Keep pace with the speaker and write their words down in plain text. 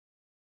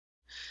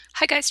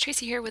Hi guys,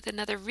 Tracy here with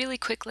another really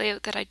quick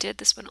layout that I did.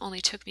 This one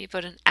only took me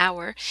about an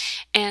hour,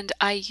 and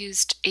I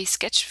used a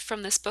sketch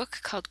from this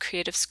book called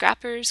Creative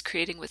Scrappers,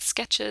 Creating with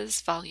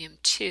Sketches, Volume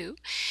 2,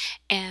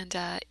 and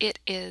it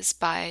is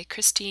by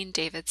Kristine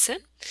Davidson.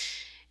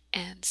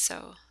 And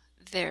so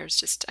there's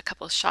just a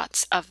couple of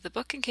shots of the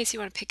book in case you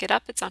want to pick it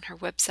up. It's on her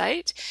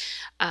website,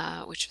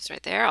 which was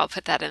right there. I'll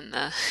put that in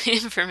the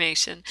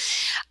information.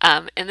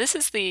 And this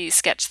is the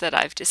sketch that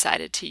I've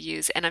decided to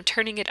use, and I'm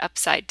turning it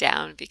upside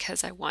down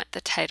because I want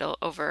the title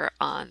over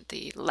on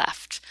the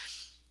left.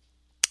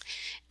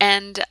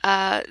 And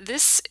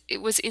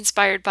it was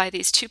inspired by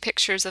these two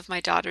pictures of my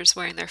daughters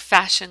wearing their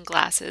fashion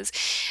glasses,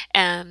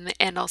 and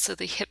also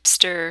the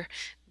hipster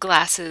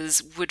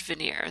glasses wood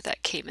veneer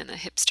that came in the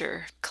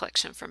hipster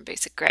collection from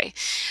Basic Gray.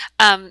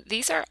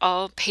 These are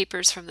all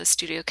papers from the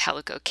Studio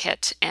Calico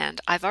kit, and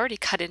I've already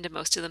cut into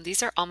most of them.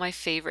 These are all my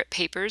favorite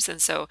papers,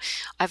 and so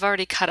I've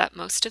already cut up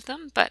most of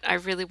them, but I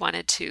really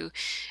wanted to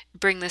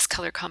bring this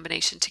color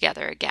combination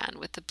together again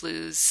with the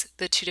blues,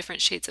 the two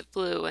different shades of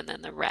blue, and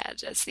then the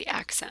red as the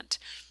accent.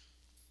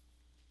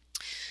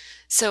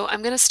 So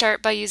I'm going to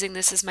start by using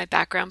this as my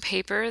background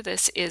paper.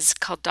 This is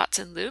called Dots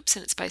and Loops,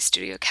 and it's by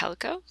Studio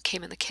Calico,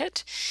 came in the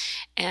kit.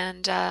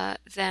 And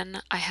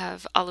then I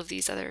have all of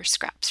these other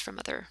scraps from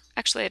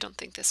actually I don't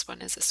think this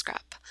one is a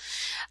scrap.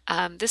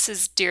 This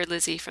is Dear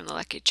Lizzie from the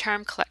Lucky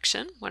Charm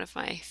collection, one of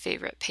my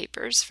favorite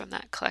papers from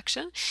that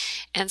collection.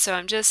 And so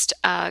I'm just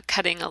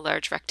cutting a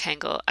large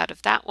rectangle out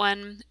of that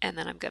one, and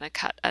then I'm going to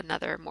cut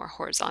another more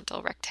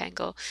horizontal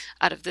rectangle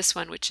out of this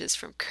one, which is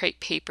from crepe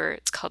paper.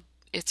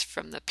 It's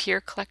from the Pier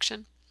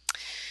collection.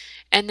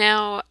 And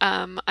now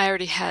I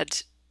already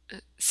had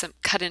some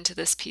cut into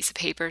this piece of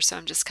paper, so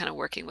I'm just kind of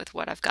working with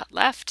what I've got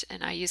left,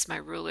 and I use my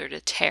ruler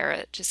to tear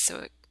it just so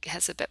it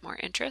has a bit more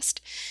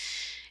interest.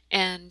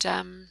 And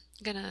I'm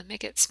gonna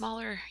make it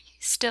smaller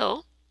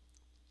still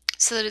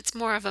so that it's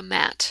more of a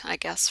matte, I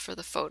guess, for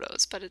the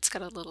photos, but it's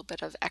got a little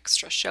bit of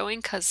extra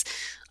showing because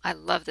I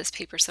love this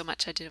paper so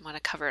much I didn't want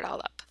to cover it all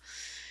up.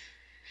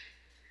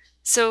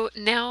 So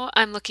now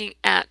I'm looking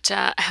at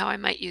how I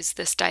might use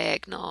this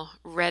diagonal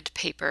red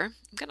paper.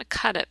 I'm going to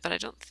cut it, but I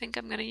don't think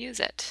I'm going to use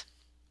it.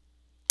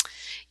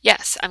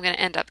 Yes, I'm going to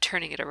end up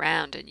turning it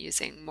around and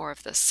using more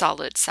of the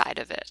solid side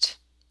of it.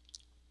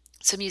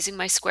 So I'm using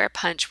my square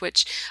punch,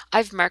 which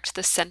I've marked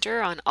the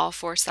center on all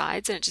four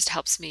sides, and it just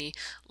helps me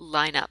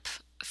line up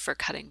for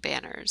cutting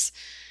banners.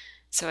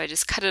 So I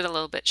just cut it a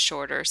little bit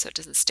shorter so it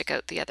doesn't stick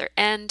out the other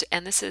end.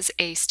 And this is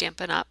a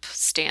Stampin' Up!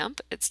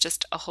 Stamp. It's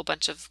just a whole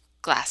bunch of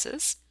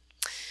glasses.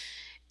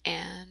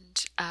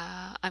 And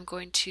I'm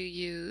going to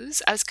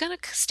use, I was going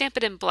to stamp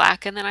it in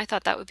black, and then I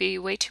thought that would be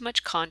way too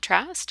much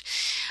contrast.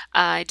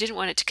 I didn't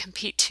want it to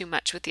compete too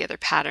much with the other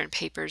pattern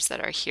papers that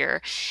are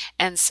here,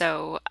 and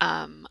so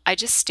I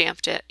just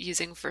stamped it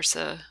using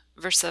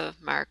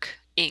Versamark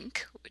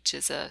ink, which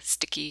is a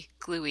sticky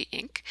gluey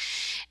ink,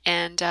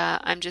 and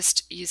I'm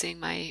just using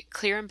my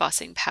clear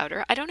embossing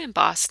powder. I don't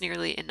emboss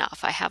nearly enough.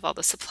 I have all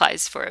the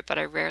supplies for it, but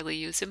I rarely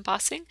use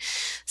embossing,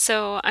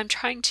 so I'm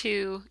trying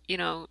to,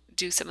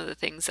 do some of the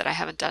things that I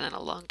haven't done in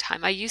a long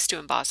time. I used to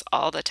emboss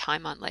all the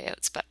time on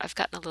layouts, but I've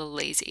gotten a little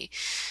lazy.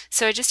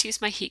 So I just use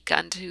my heat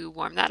gun to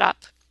warm that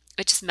up.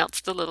 It just melts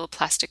the little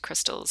plastic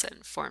crystals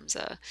and forms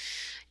a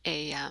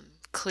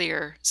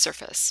clear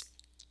surface.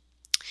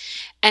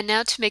 And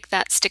now to make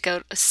that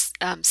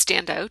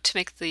stand out, to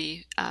make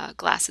the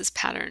glasses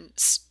pattern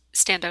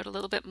stand out a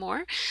little bit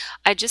more,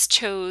 I just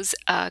chose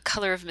a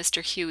color of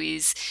Mr.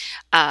 Huey's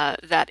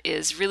that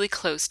is really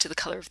close to the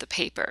color of the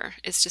paper.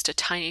 It's just a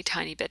tiny,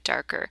 tiny bit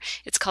darker.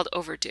 It's called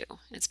Overdue.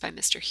 It's by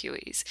Mr.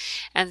 Huey's.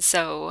 And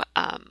so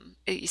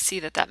you see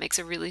that makes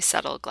a really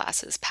subtle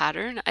glasses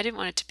pattern. I didn't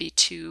want it to be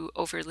too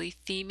overly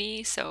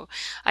themey, so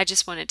I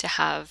just wanted to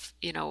have,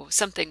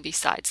 something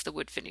besides the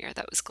wood veneer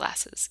that was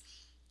glasses.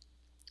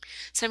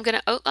 So I'm going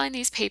to outline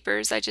these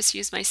papers. I just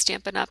use my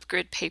Stampin' Up!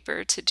 Grid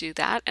paper to do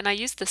that, and I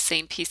use the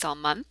same piece all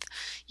month.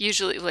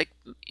 Usually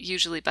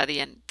by the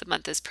end, the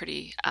month is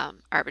pretty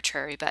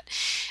arbitrary, but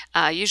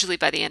usually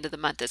by the end of the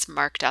month it's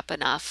marked up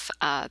enough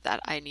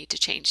that I need to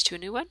change to a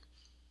new one.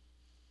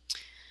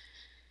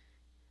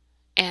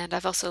 And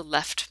I've also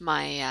left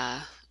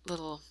my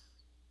little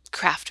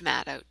craft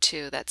mat out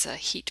too. That's a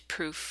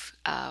heat-proof,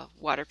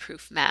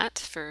 waterproof mat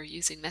for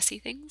using messy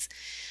things.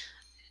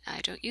 I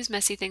don't use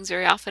messy things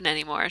very often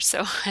anymore,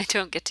 so I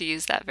don't get to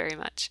use that very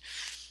much.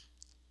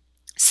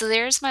 So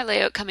there's my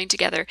layout coming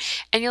together,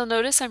 and you'll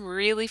notice I'm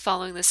really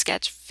following the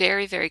sketch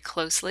very, very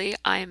closely.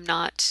 I'm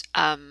not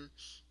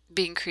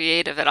being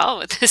creative at all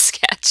with this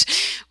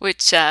sketch,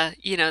 which,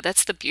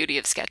 that's the beauty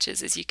of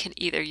sketches, is you can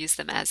either use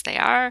them as they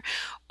are,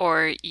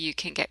 or you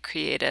can get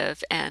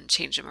creative and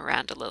change them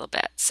around a little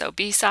bit. So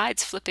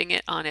besides flipping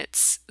it on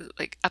its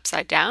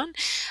upside down,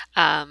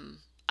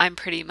 I'm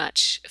pretty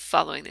much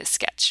following this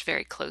sketch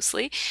very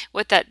closely.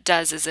 What that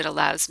does is it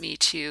allows me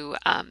to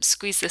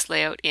squeeze this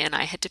layout in.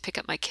 I had to pick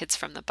up my kids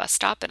from the bus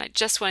stop, and I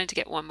just wanted to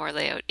get one more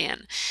layout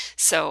in.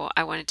 So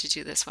I wanted to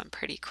do this one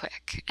pretty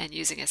quick, and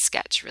using a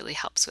sketch really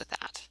helps with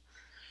that.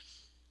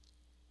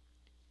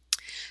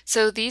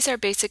 So these are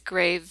basic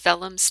gray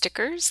vellum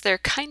stickers. They're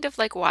kind of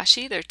like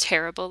washi. They're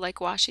terrible like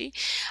washi.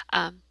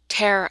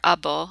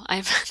 Tearable.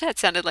 That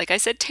sounded like I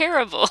said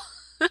terrible.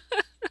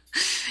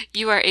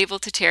 You are able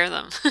to tear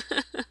them.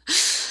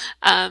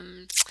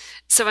 Um,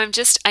 so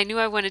I knew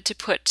I wanted to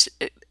put,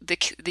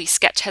 the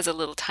sketch has a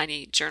little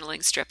tiny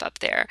journaling strip up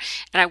there,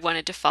 and I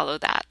wanted to follow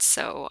that.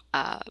 So,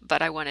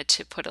 but I wanted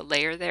to put a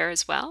layer there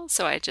as well.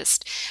 So I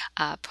just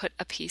put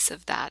a piece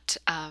of that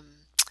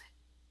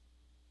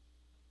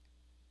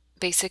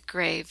basic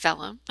gray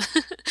vellum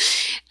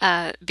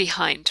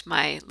behind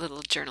my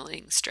little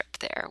journaling strip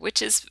there,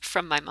 which is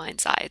from my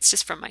mind's eye. It's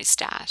just from my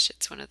stash.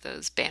 It's one of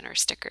those banner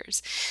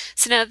stickers.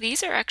 So now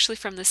these are actually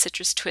from the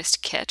Citrus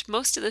Twist kit.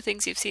 Most of the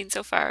things you've seen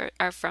so far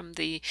are from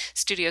the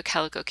Studio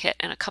Calico kit,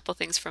 and a couple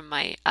things from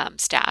my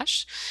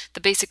stash. The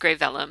basic gray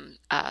vellum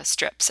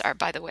strips are,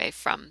 by the way,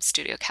 from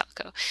Studio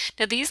Calico.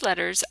 Now these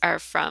letters are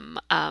from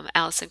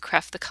Alison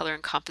Kreff, the Color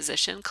and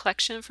Composition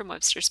collection from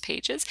Webster's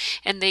Pages,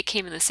 and they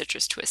came in the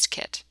Citrus Twist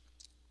kit.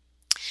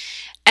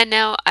 And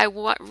now I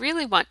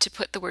really want to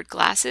put the word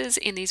glasses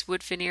in these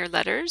wood veneer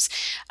letters,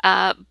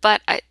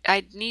 but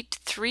I need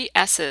 3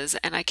 S's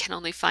and I can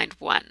only find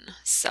 1.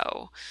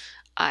 So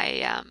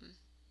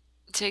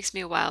it takes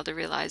me a while to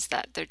realize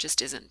that there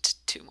just isn't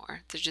 2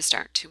 more. There just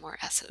aren't 2 more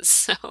S's.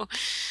 So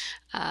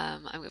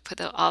I'm going to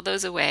put all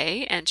those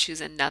away and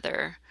choose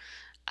another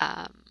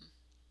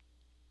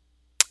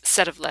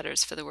set of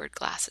letters for the word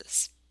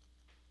glasses.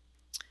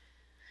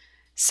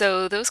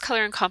 So those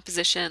color and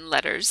composition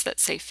letters that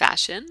say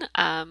fashion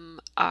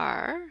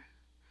are,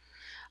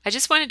 I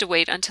just wanted to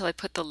wait until I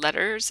put the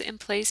letters in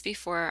place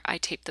before I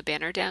taped the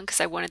banner down, because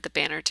I wanted the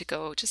banner to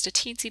go just a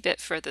teensy bit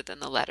further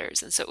than the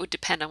letters, and so it would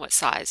depend on what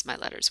size my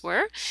letters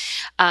were.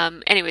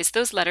 Anyways,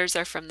 those letters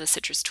are from the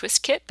Citrus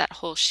Twist kit. That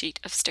whole sheet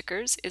of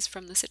stickers is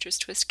from the Citrus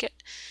Twist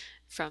kit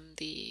from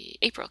the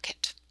April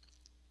kit,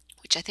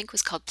 which I think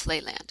was called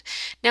Playland.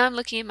 Now I'm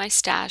looking in my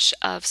stash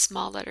of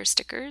small letter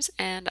stickers,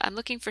 and I'm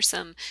looking for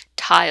some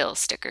tile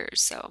stickers.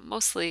 So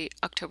mostly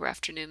October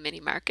Afternoon mini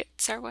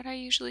markets are what I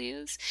usually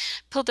use.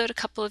 Pulled out a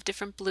couple of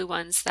different blue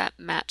ones that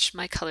match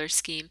my color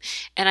scheme,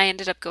 and I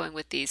ended up going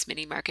with these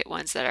mini market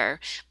ones that are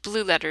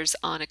blue letters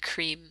on a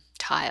cream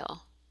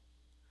tile.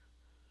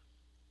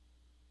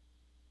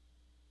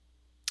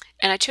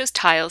 And I chose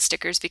tile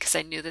stickers because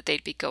I knew that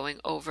they'd be going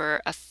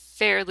over a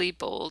fairly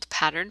bold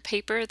pattern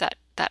paper, that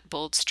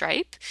bold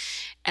stripe,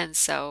 and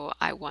so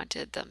I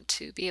wanted them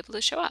to be able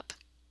to show up.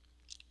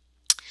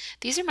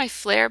 These are my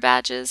flare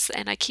badges,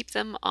 and I keep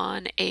them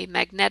on a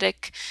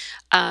magnetic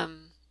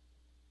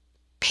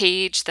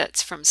page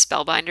that's from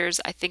Spellbinders.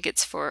 I think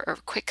it's for, or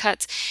Quick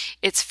Cuts.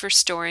 It's for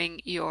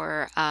storing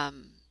your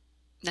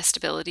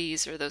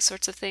nestabilities or those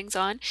sorts of things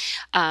on.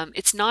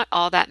 It's not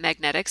all that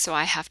magnetic, so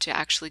I have to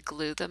actually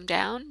glue them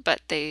down,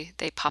 but they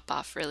pop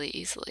off really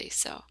easily,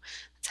 so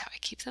that's how I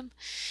keep them.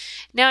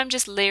 Now I'm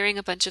just layering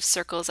a bunch of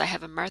circles. I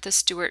have a Martha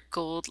Stewart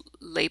gold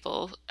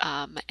label,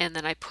 and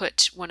then I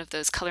put one of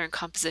those Color and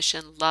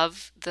Composition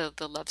the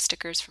love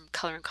stickers from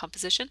Color and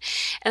Composition,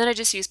 and then I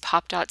just use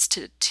pop dots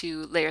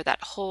to layer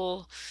that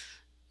whole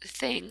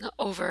thing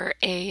over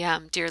a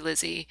Dear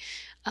Lizzie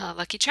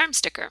Lucky Charm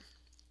sticker.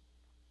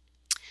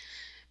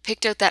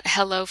 Picked out that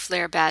Hello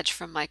Flare badge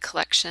from my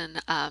collection.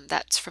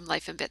 That's from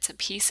Life in Bits and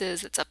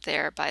Pieces. It's up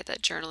there by the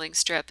journaling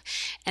strip.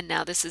 And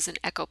now this is an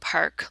Echo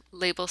Park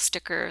label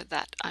sticker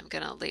that I'm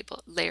going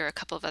to layer a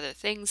couple of other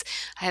things.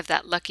 I have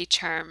that Lucky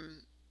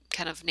Charm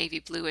kind of navy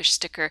bluish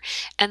sticker.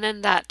 And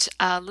then that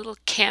little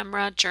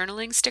camera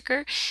journaling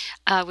sticker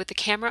with the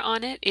camera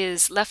on it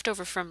is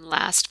leftover from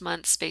last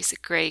month's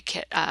basic gray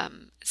kit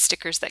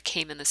stickers that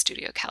came in the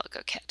Studio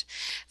Calico kit.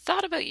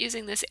 Thought about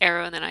using this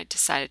arrow, and then I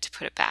decided to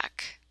put it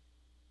back.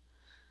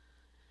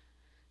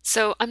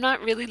 So I'm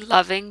not really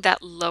loving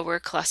that lower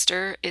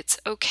cluster. It's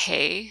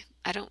okay.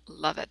 I don't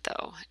love it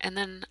though. And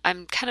then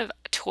I'm kind of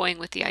toying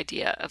with the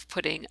idea of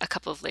putting a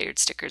couple of layered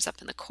stickers up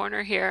in the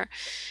corner here,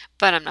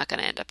 but I'm not going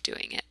to end up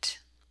doing it.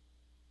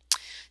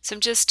 So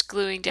I'm just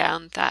gluing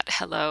down that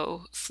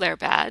Hello Flare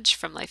badge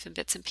from Life in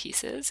Bits and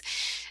Pieces.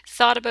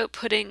 Thought about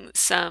putting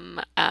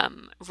some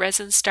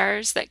resin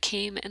stars that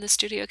came in the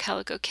Studio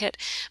Calico kit,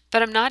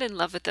 but I'm not in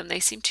love with them. They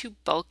seem too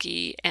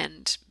bulky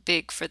and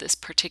big for this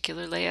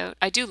particular layout.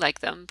 I do like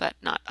them, but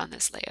not on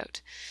this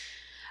layout.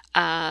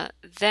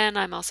 Then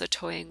I'm also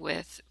toying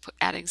with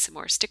adding some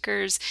more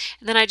stickers,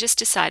 and then I just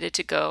decided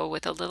to go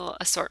with a little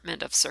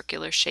assortment of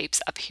circular shapes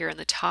up here in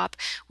the top,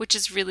 which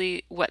is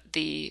really what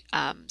the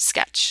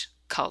sketch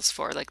calls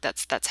for. Like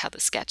that's how the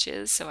sketch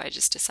is, so I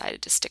just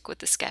decided to stick with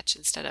the sketch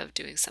instead of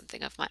doing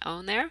something of my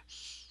own there.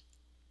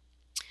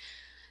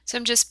 So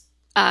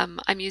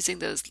I'm using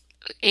those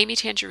Amy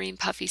Tangerine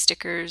puffy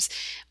stickers,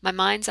 my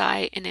Mind's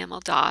Eye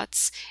enamel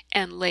dots,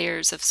 and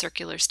layers of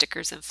circular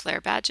stickers and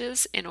flare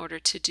badges in order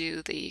to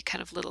do the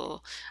kind of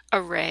little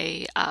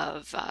array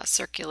of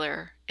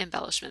circular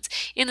embellishments.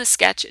 In the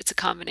sketch, it's a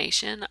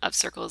combination of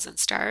circles and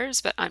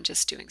stars, but I'm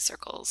just doing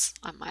circles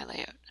on my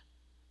layout.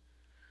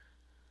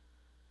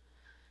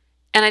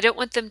 And I don't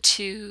want them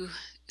to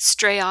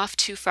stray off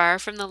too far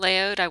from the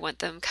layout. I want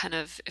them kind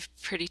of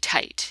pretty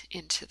tight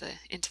into the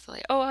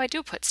layout. Oh, I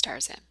do put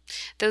stars in.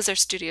 Those are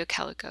Studio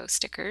Calico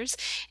stickers,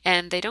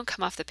 and they don't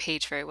come off the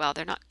page very well.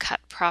 They're not cut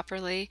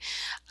properly,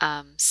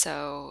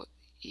 so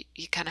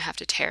you kind of have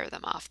to tear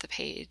them off the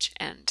page.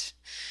 And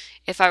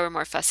if I were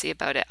more fussy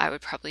about it, I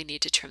would probably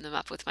need to trim them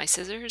up with my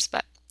scissors,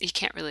 but you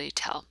can't really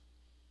tell.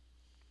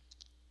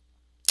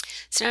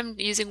 So now I'm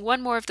using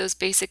one more of those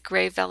basic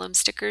gray vellum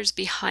stickers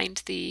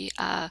behind the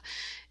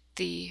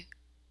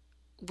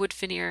wood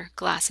veneer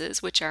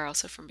glasses, which are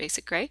also from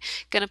Basic Gray.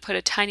 Going to put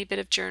a tiny bit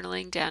of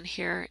journaling down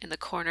here in the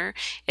corner.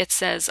 It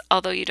says,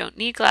 although you don't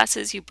need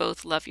glasses, you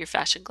both love your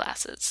fashion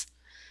glasses.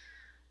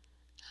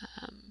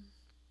 I'm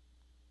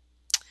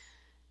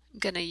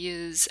going to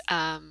use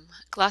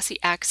glossy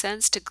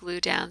accents to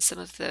glue down some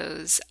of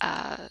those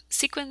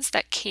sequins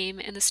that came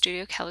in the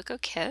Studio Calico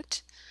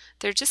kit.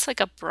 They're just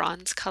like a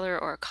bronze color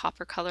or a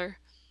copper color.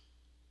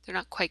 They're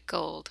not quite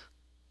gold.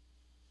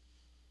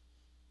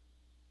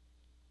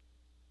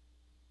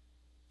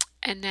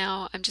 And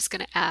now I'm just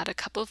going to add a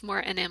couple of more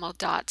enamel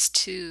dots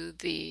to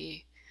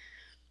the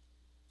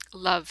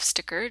love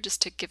sticker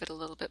just to give it a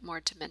little bit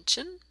more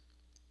dimension.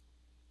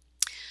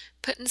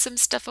 Putting some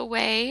stuff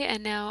away,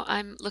 and now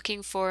I'm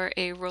looking for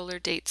a roller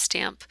date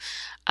stamp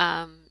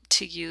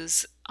to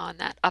use on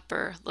that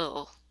upper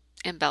little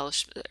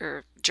embellishment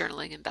or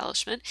journaling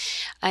embellishment.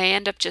 I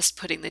end up just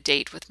putting the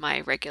date with my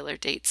regular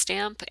date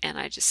stamp, and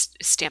I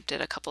just stamped it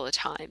a couple of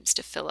times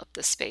to fill up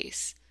the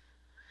space.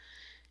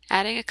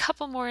 Adding a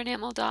couple more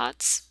enamel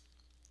dots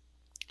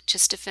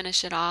just to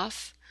finish it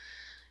off,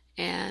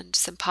 and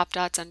some pop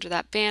dots under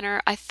that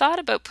banner. I thought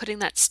about putting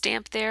that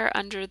stamp there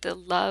under the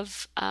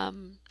love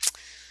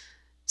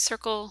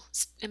circle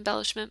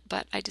embellishment,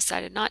 but I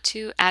decided not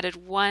to. Added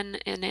one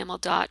enamel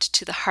dot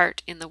to the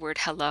heart in the word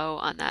hello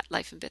on that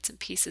Life in Bits and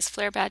Pieces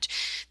flare badge.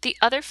 The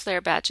other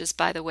flare badges,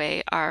 by the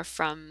way, are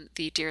from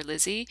the Dear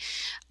Lizzie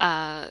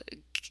Lucky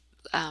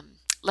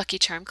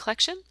Charm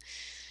collection.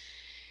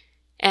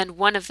 And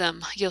one of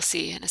them, you'll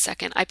see in a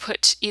second, I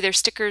put either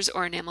stickers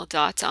or enamel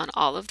dots on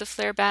all of the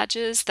flare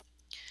badges.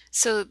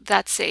 So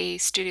that's a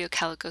Studio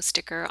Calico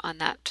sticker on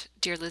that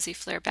Dear Lizzie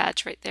flare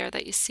badge right there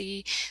that you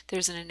see.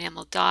 There's an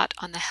enamel dot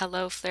on the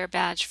Hello flare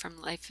badge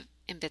from Life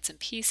in Bits and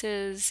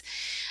Pieces.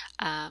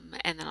 And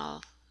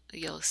then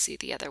you'll see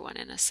the other one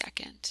in a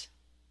second.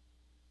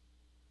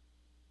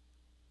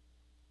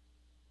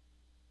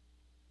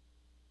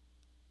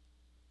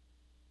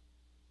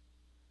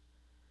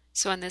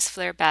 So on this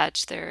flare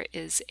badge there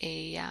is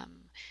a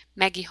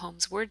Maggie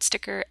Holmes word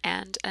sticker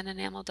and an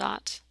enamel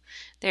dot.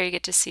 There you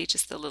get to see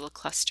just the little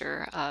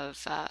cluster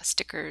of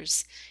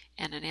stickers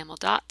and enamel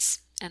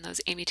dots, and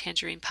those Amy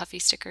Tangerine puffy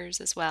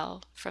stickers as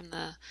well from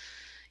the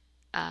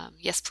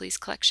Yes Please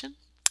collection.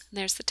 And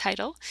there's the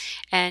title,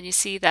 and you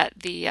see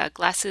that the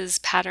glasses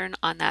pattern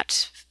on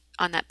that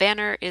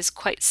banner is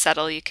quite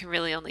subtle. You can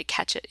really only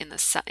catch it in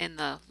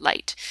the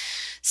light.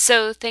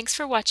 So thanks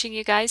for watching,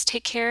 you guys.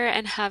 Take care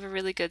and have a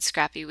really good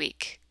scrappy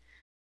week.